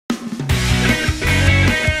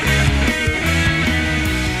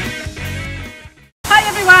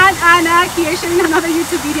Anna here, sharing another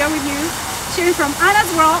YouTube video with you, sharing from Anna's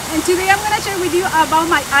World. And today I'm going to share with you about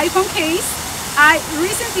my iPhone case. I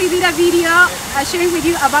recently did a video sharing with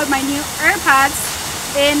you about my new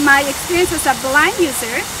AirPods and my experience as a blind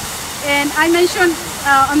user. And I mentioned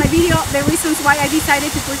on my video the reasons why I decided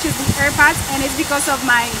to purchase these AirPods, and it's because of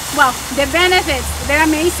my, well, the benefits. They're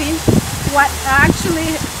amazing. What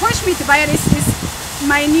actually pushed me to buy it is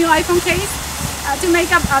my new iPhone case. To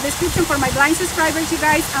make up a description for my blind subscribers, you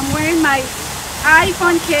guys, I'm wearing my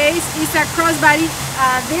iPhone case. It's a crossbody,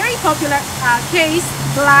 very popular case,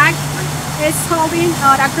 black. It's holding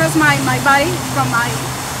across my body from my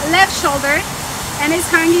left shoulder, and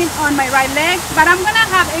it's hanging on my right leg. But I'm gonna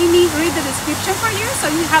have Amy read the description for you,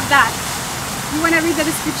 so you have that. You wanna read the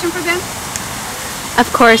description for them?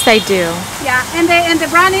 Of course I do. Yeah, and the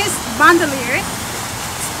brand is Bandolier.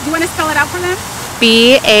 You wanna spell it out for them?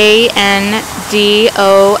 Bandolier.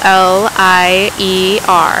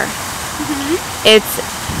 It's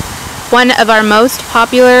one of our most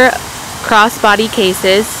popular crossbody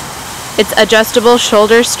cases. Its adjustable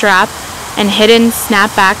shoulder strap and hidden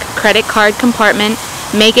snapback credit card compartment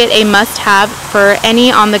make it a must-have for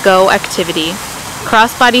any on-the-go activity.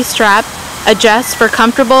 Crossbody strap adjusts for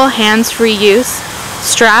comfortable hands-free use.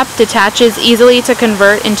 Strap detaches easily to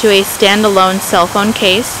convert into a standalone cell phone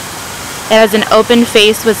case. It has an open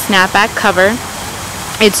face with snapback cover.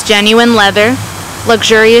 It's genuine leather.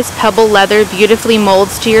 Luxurious pebble leather beautifully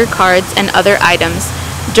molds to your cards and other items.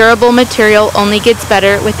 Durable material only gets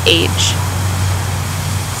better with age.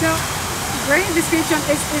 So, great description.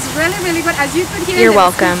 It's really, really good. As you could hear, You're the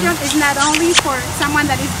welcome. description is not only for someone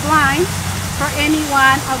that is blind, for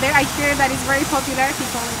anyone out there. I hear that it's very popular.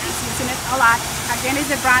 People are using it a lot. Again, it's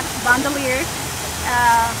the brand Bandolier.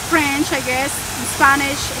 French, I guess, in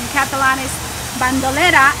Spanish, in Catalan is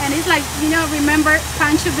bandolera, and it's like, you know, remember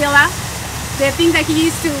Pancho Villa, the thing that he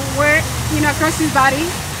used to wear, you know, across his body.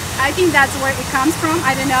 I think that's where it comes from.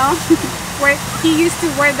 I don't know, where he used to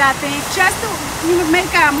wear that thing. Just to, you know, make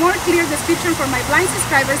a more clear description for my blind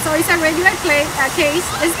subscribers. So it's a regular case.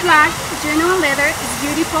 It's black, genuine leather. It's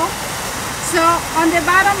beautiful. So on the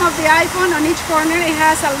bottom of the iPhone, on each corner, it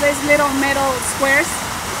has all these little metal squares.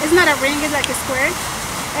 It's not a ring, it's like a square.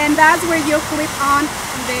 And that's where you clip on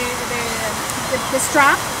the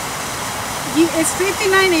strap. It's 59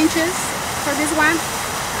 inches for this one.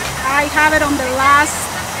 I have it on the last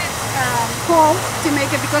hole to make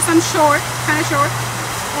it because I'm short, kind of short.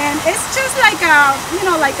 And it's just like a, you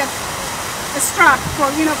know, like a strap for,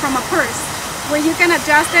 you know, from a purse where you can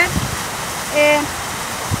adjust it. And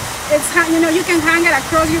it's, you know, you can hang it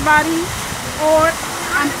across your body, or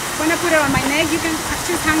I'm gonna put it on my neck. You can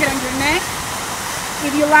just hang it on your neck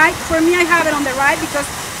if you like. For me, I have it on the right because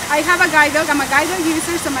I have a guide dog. I'm a guide dog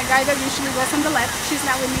user, so my guide dog usually goes on the left. She's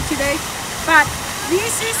not with me today. But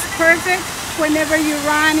this is perfect whenever you're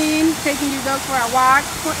running, taking your dog for a walk,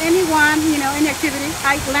 for anyone, you know, any activity.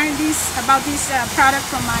 I learned about this product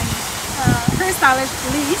from my hairstylist,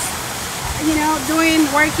 Liz. You know, doing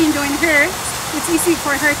hair, it's easy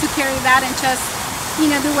for her to carry that and just, you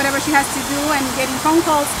know, do whatever she has to do and getting phone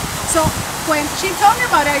calls. So when she told me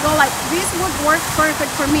about it, I go like, this would work perfect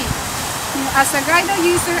for me. You know, as a guide dog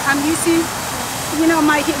user, I'm using, you know,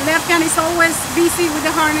 my left hand is always busy with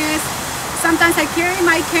the harness. Sometimes I carry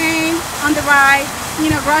my cane on the right, you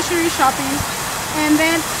know, grocery shopping, and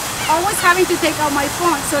then always having to take out my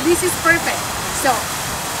phone. So this is perfect. So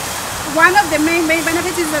one of the main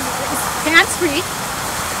benefits is that it's hands-free,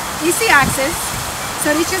 easy access. So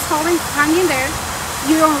it's just hanging there.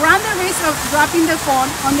 You don't run the risk of dropping the phone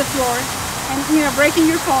on the floor and, you know, breaking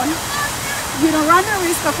your phone. You don't run the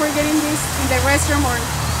risk of forgetting this in the restroom, or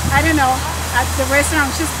I don't know, at the restaurant,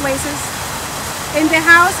 just places. In the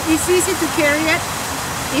house, it's easy to carry it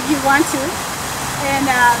if you want to, and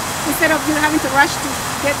instead of you having to rush to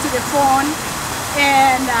get to the phone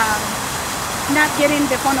and not getting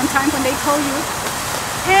the phone on time when they call you.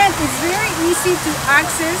 And it's very easy to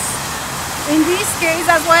access. In this case,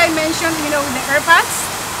 that's why I mentioned, you know, with the AirPods,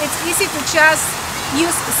 it's easy to just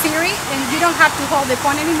use Siri, and you don't have to hold the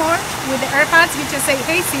phone anymore. With the AirPods, you just say,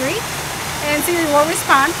 hey Siri, and Siri will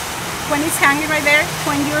respond when it's hanging right there.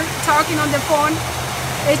 When you're talking on the phone,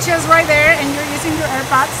 it's just right there, and you're using your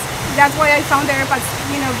AirPods. That's why I found the AirPods,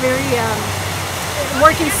 you know, very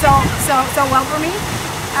working so well for me.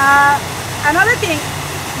 Another thing,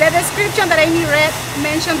 the description that Amy read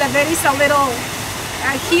mentioned that there is a little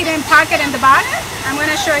hidden pocket in the back. I'm going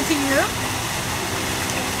to show it to you.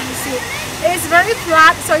 Let me see. It's very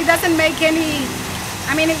flat, so it doesn't make any,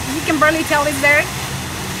 I mean, you can barely tell it's there.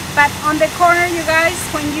 But on the corner, you guys,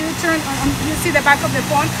 when you turn on, you see the back of the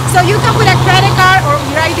phone. So you can put a credit card or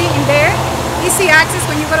your ID in there, easy access.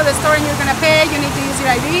 When you go to the store and you're gonna pay, you need to use your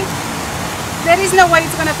ID. There is no way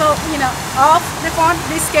it's gonna fall, off the phone.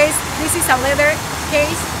 This case, this is a leather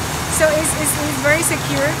case, so it's very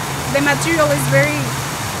secure. The material is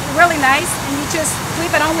really nice, and you just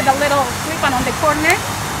clip it on with a little clip-on the corner.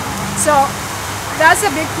 So that's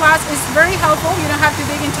a big plus. It's very helpful. You don't have to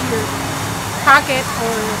dig into your pocket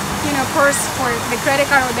or purse for the credit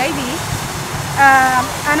card or the ID.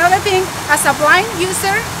 Another thing, as a blind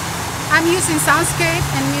user, I'm using Soundscape,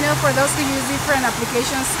 and for those who use different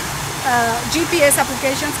applications, GPS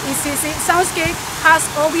applications, it's easy. Soundscape has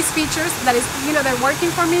all these features that is, they're working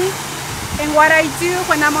for me. And what I do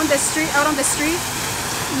when I'm out on the street,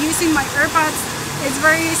 using my AirPods, it's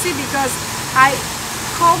very easy because I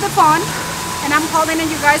hold the phone and I'm holding it,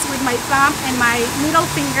 you guys, with my thumb and my middle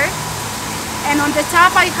finger. And on the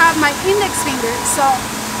top, I have my index finger. So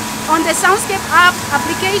on the Soundscape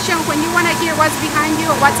application, when you want to hear what's behind you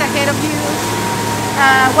or what's ahead of you,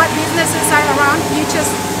 what businesses are around, you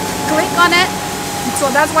just click on it. So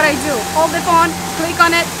that's what I do. Hold the phone, click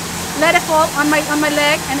on it, let it fall on my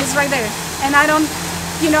leg, and it's right there. And I don't,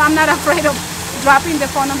 I'm not afraid of dropping the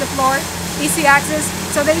phone on the floor. Easy access.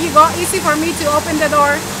 So there you go. Easy for me to open the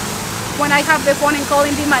door when I have the phone and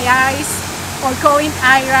calling Be My Eyes or calling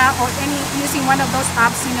Ira or using one of those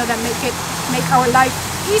apps, that make our life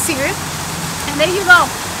easier. And there you go.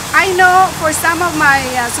 I know for some of my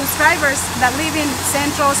subscribers that live in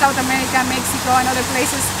Central, South America, Mexico, and other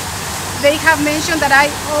places, they have mentioned that I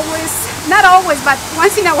always, not always, but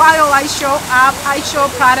once in a while I show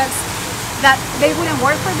products that they wouldn't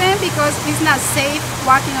work for them because it's not safe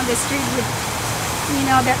walking on the street with,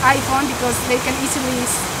 their iPhone, because they can easily,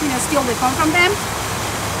 steal the phone from them.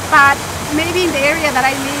 But maybe in the area that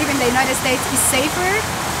I live in the United States, it's safer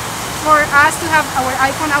for us to have our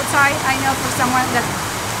iPhone outside. I know for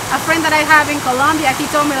a friend that I have in Colombia, he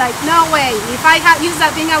told me, like, no way, if I use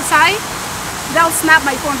that thing outside, they'll snap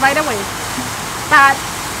my phone right away. But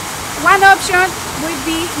one option would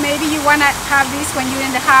be, maybe you want to have this when you're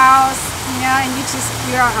in the house, and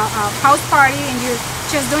you're at a house party and you're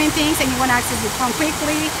just doing things and you want to access your phone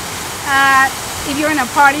quickly. If you're in a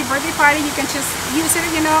birthday party, you can just use it,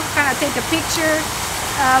 kind of take a picture,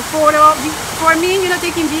 photo. For me,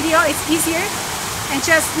 taking video, it's easier, and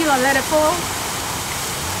just, let it fall.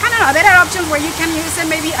 I don't know, there are options where you can use it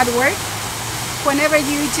maybe at work, whenever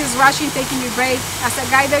you just rushing, taking your break. As a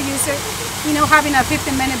guided user, having a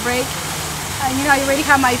 15-minute break, I already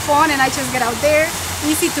have my phone and I just get out there,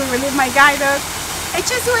 easy to relieve my guide dog, and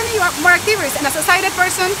just do any more activities. And as a sighted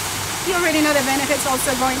person, you already know the benefits, also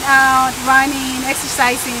going out, running,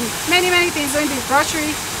 exercising, many things, doing the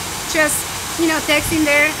grocery, just, texting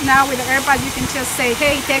there. Now with the AirPods, you can just say,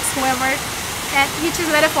 hey, text whoever, and you just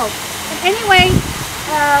let it fall. And anyway,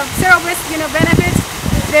 several benefits.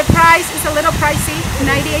 The price is a little pricey,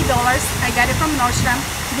 $98. I got it from Nordstrom.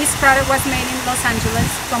 This product was made in Los Angeles,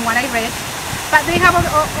 from what I read. But they have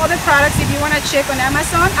other products if you want to check on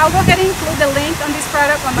Amazon. I'll go ahead and include the link on this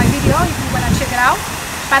product on my video if you want to check it out.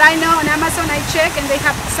 But I know on Amazon I check, and they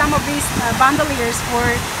have some of these bandoliers for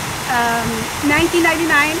 $19.99,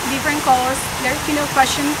 different colors. They're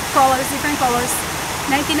fashion colors, different colors.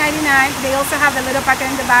 $19.99. They also have the little packet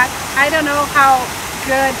in the back. I don't know how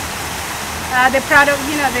good the product,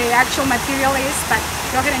 the actual material is, but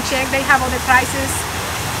go ahead and check. They have other prices.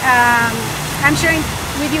 I'm sharing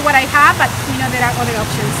with you what I have, but there are other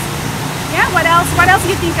options. Yeah, what else do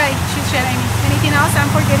you think I should share, Amy? Anything else I'm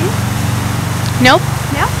forgetting? Nope.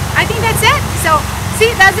 No, I think that's it. So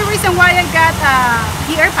see, that's the reason why I got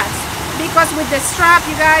the AirPods, because with the strap,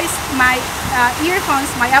 you guys, my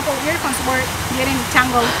earphones, my Apple earphones were getting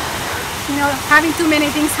tangled, having too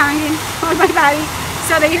many things hanging on my body.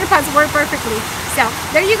 So the earpods work perfectly. So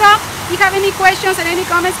there you go. If you have any questions or any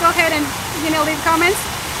comments, go ahead and leave comments,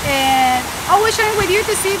 and always sharing with you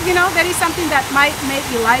to see if there is something that might make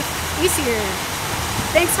your life easier.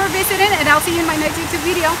 Thanks for visiting, and I'll see you in my next YouTube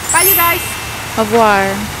video. Bye, you guys. Au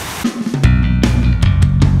revoir.